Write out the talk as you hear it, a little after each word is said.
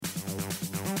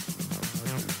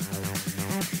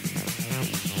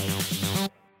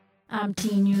I'm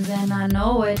T-News and I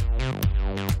know it.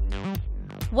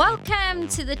 Welcome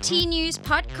to the T-News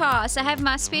podcast. I have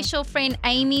my special friend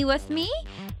Amy with me,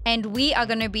 and we are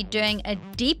going to be doing a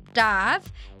deep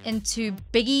dive into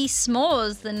Biggie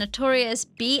Smalls, the notorious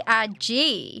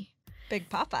B.I.G. Big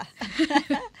Papa.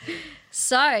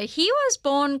 So, he was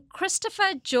born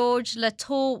Christopher George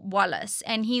Little Wallace,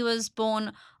 and he was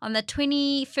born on the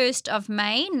 21st of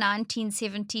May,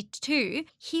 1972.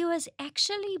 He was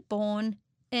actually born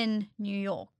in New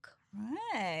York.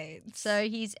 Right. So,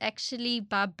 he's actually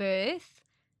by birth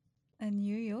A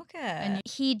New Yorker. and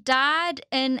he died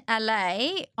in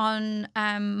LA on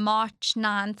March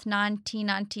 9th,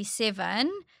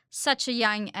 1997. Such a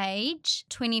young age,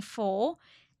 24.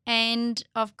 And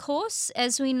of course,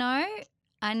 as we know,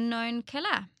 unknown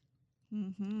killer.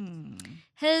 Mm-hmm.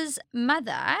 His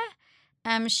mother,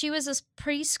 she was a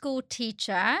preschool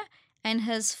teacher, and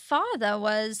his father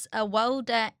was a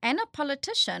welder and a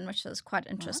politician, which was quite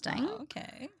interesting. Wow,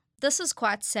 okay. This is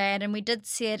quite sad, and we did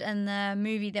see it in the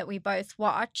movie that we both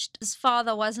watched. His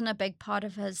father wasn't a big part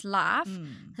of his life.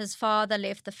 His father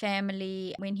left the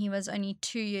family when he was only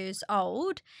 2 years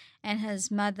old, and his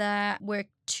mother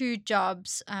worked 2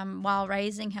 jobs while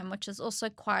raising him, which is also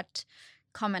quite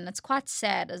common. It's quite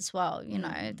sad as well, you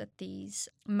know, that these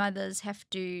mothers have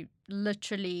to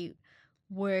literally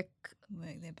work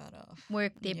Work their butt off.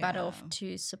 butt off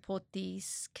to support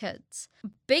these kids.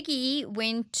 Biggie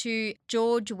went to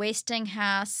George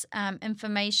Westinghouse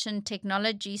Information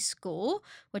Technology School,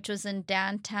 which was in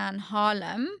downtown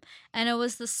Harlem, and it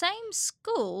was the same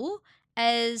school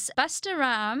as Busta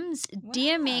Rhymes,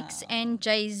 DMX, Wow. and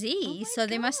Jay-Z. Oh my So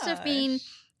there must have been gosh.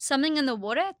 something in the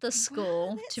water at the Wow,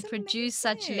 school to that's produce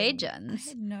such amazing. legends. I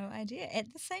had no idea.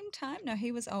 At the same time, no,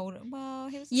 he was older. Well,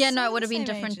 he was Yeah, no, sort it of would the have been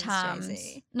same different age as times.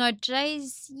 Jay-Z. No,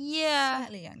 Jay's, yeah.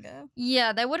 Slightly younger.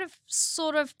 Yeah, they would have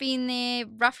sort of been there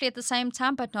roughly at the same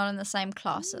time, but not in the same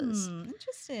classes.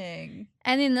 Interesting.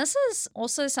 And then this is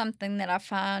also something that I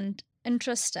found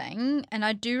interesting, and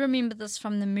I do remember this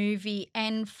from the movie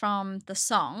and from the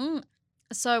song.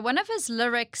 So one of his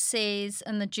lyrics says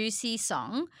in the Juicy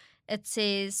song, it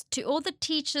says, "To all the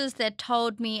teachers that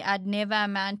told me I'd never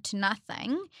amount to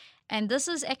nothing." And this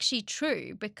is actually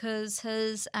true because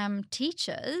his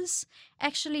teachers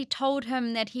actually told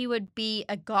him that he would be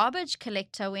a garbage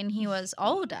collector when he was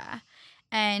older.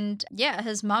 And yeah,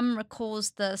 his mum recalls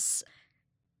this,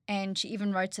 and she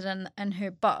even wrote it in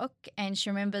her book. And she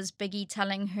remembers Biggie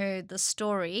telling her the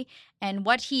story. And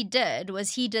what he did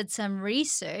was he did some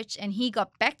research, and he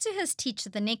got back to his teacher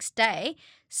the next day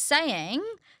saying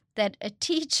that a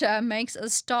teacher makes a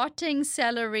starting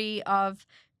salary of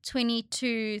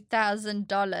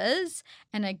 $22,000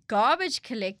 and a garbage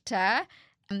collector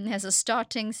has a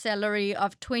starting salary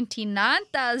of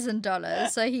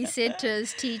 $29,000. So he said to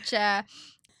his teacher,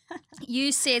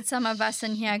 "You said some of us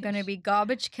in here are going to be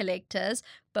garbage collectors,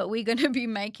 but we're going to be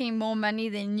making more money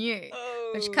than you."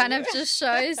 Which kind of just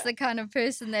shows the kind of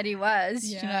person that he was,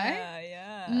 you know?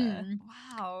 Yeah.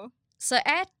 Wow. So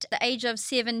at the age of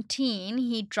 17,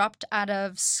 he dropped out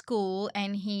of school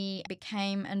and he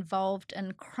became involved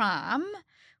in crime,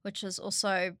 which is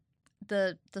also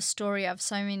the story of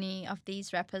so many of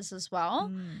these rappers as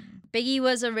well. Biggie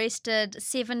was arrested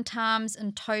 7 times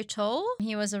in total.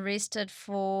 He was arrested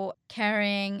for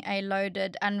carrying a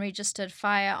loaded unregistered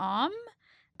firearm.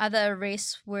 Other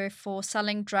arrests were for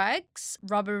selling drugs,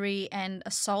 robbery, and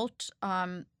assault.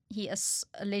 He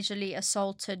allegedly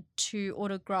assaulted 2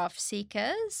 autograph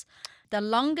seekers. The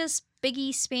longest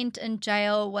Biggie spent in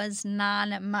jail was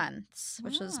 9 months,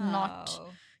 which was not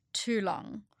Wow. too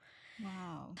long.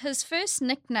 Wow. His first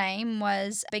nickname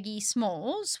was Biggie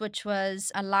Smalls, which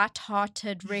was a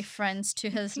light-hearted reference to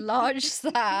his large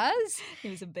size, He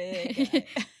was a big guy.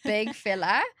 big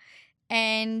fella.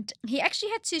 And he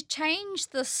actually had to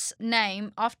change this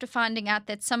name after finding out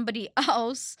that somebody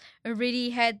else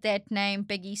already had that name,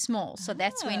 Biggie Smalls. So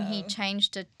that's when he Oh.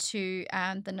 changed it to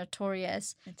the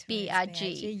notorious Notorious B.I.G.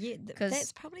 Yeah, 'cause-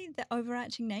 that's probably the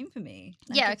overarching name for me.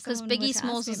 Like, Yeah, if because someone were Biggie to ask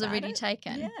Smalls me was about already it,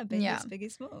 taken. Yeah, Biggie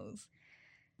Smalls.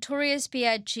 Notorious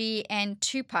B.I.G. and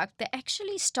Tupac, they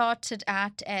actually started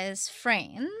out as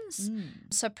friends.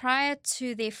 So prior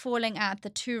to their falling out, the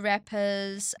 2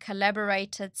 rappers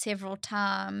collaborated several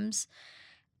times.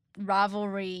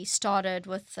 Rivalry started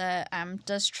with the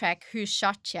diss track "Who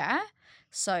Shot Ya?"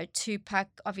 So Tupac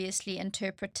obviously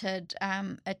interpreted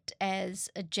it as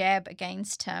a jab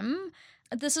against him.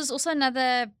 This is also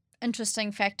another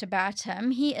interesting fact about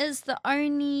him. He is the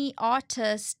only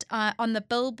artist on the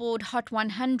Billboard Hot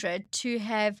 100 to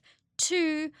have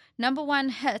 2 number 1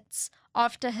 hits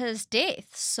after his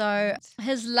death. So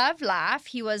his love life,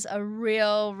 he was a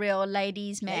real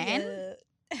ladies' man.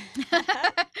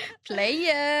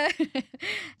 Player.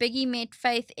 Biggie met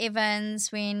Faith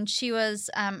Evans when she was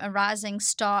a rising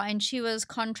star, and she was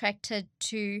contracted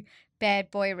to Bad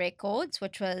Boy Records,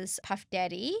 which was Puff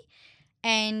Daddy.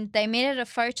 And they met at a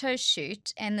photo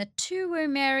shoot, and the two were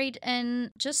married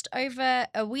in just over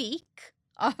a week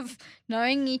of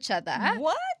knowing each other.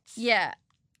 What? Yeah.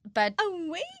 But A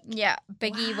week? yeah,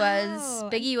 Biggie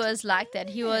was like that.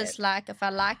 He was like, if I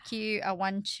like you, I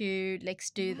want you,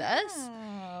 let's do this.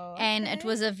 Wow, And it okay.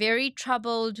 was a very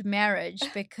troubled marriage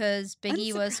because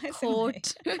Biggie was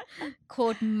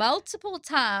caught multiple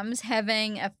times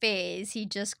having affairs. He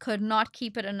just could not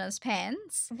keep it in his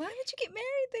pants. Why did you get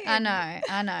married then?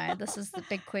 I know. This is the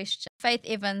big question. Faith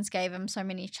Evans gave him so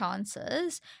many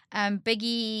chances.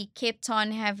 Biggie kept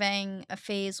on having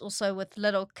affairs also with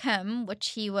Little Kim, which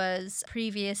he was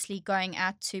previously going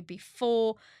out to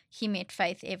before he met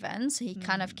Faith Evans. So he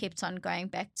kind of kept on going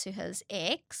back to his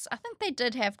ex. I think they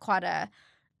did have quite a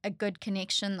good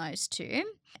connection, those two.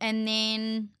 And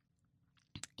then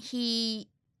he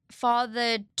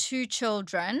fathered 2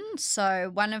 children.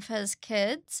 So one of his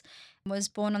kids was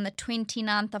born on the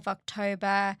 29th of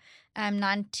October,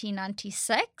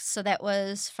 1996. So that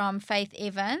was from Faith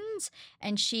Evans,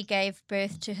 and she gave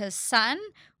birth to his son,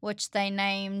 which they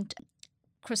named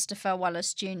Christopher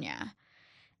Wallace Jr.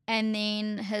 And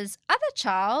then his other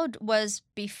child was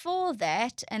before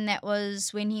that, and that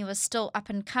was when he was still up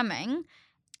and coming.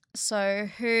 So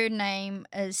her name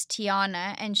is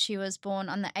Tiana, and she was born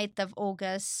on the 8th of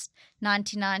August,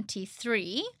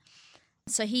 1993.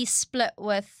 So he split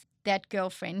with that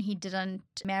girlfriend. He didn't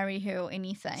marry her or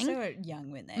anything. So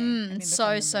young, weren't they? I remember So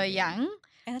from the movie. young.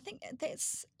 And I think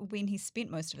that's when he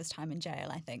spent most of his time in jail,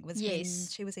 I think, was when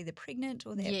Yes. she was either pregnant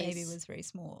or that baby Yes. was very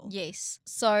small. Yes.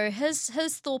 So his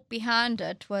thought behind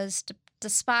it was,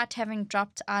 despite having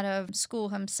dropped out of school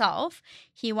himself,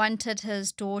 he wanted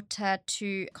his daughter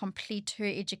to complete her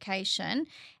education,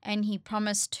 and he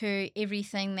promised her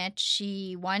everything that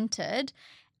she wanted.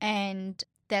 And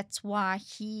that's why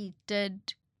he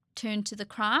did turn to the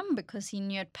crime, because he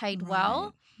knew it paid well.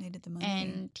 Right. Needed the money.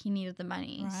 And he needed the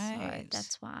money. Right. So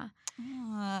that's why.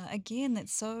 Again,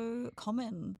 that's so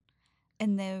common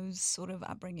in those sort of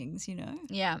upbringings, you know?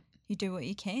 Yeah. You do what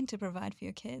you can to provide for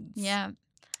your kids. Yeah.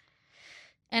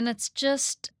 And it's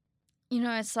just,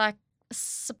 it's like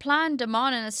supply and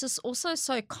demand, and it's just also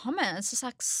so common. It's just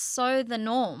like so the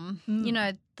norm.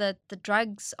 The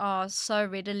drugs are so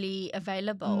readily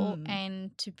available,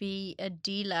 and to be a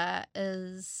dealer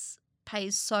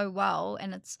pays so well,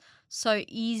 and it's so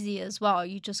easy as well.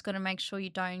 You just got to make sure you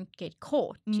don't get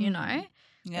caught, Yeah,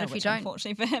 But if which you don't,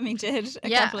 unfortunately for him he did a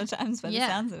Yeah. couple of times by the Yeah.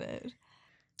 sounds of it.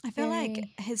 I feel like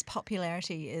Very- his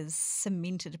popularity is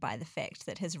cemented by the fact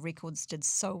that his records did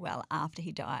so well after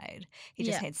he died. He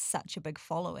just Yeah. had such a big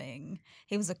following.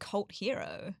 He was a cult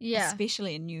hero, Yeah.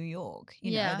 especially in New York.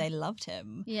 You Yeah. know, they loved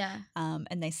him, yeah,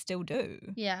 and they still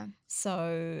do. yeah,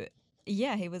 So,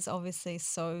 yeah, he was obviously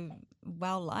so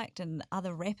well liked, and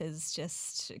other rappers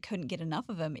just couldn't get enough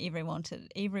of him.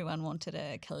 Everyone wanted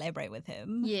to collaborate with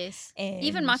him. yes. And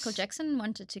Even Michael Jackson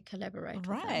wanted to collaborate with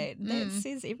him. Right. That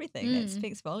says everything. That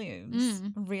speaks volumes.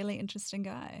 Really interesting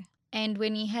guy. And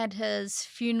when he had his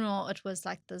funeral, it was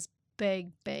like this big,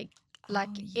 like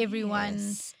Oh, everyone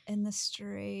yes, in the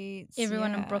streets. in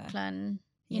yeah. Brooklyn,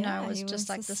 Yeah, was he just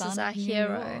like, the this son is our of New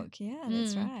hero. York. Yeah,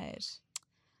 that's right.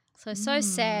 So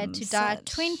sad to die at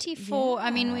 24. I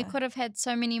mean, we yeah. could have had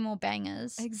so many more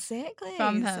bangers. Exactly.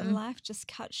 From So him. life just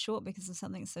cut short because of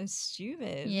something so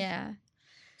stupid. Yeah.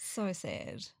 So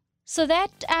sad. So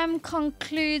that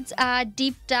concludes our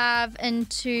deep dive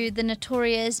into the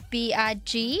Notorious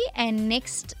B.I.G. And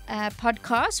next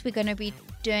podcast, we're going to be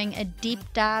doing a deep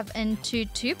dive into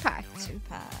Tupac.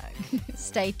 Tupac.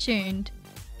 Stay tuned.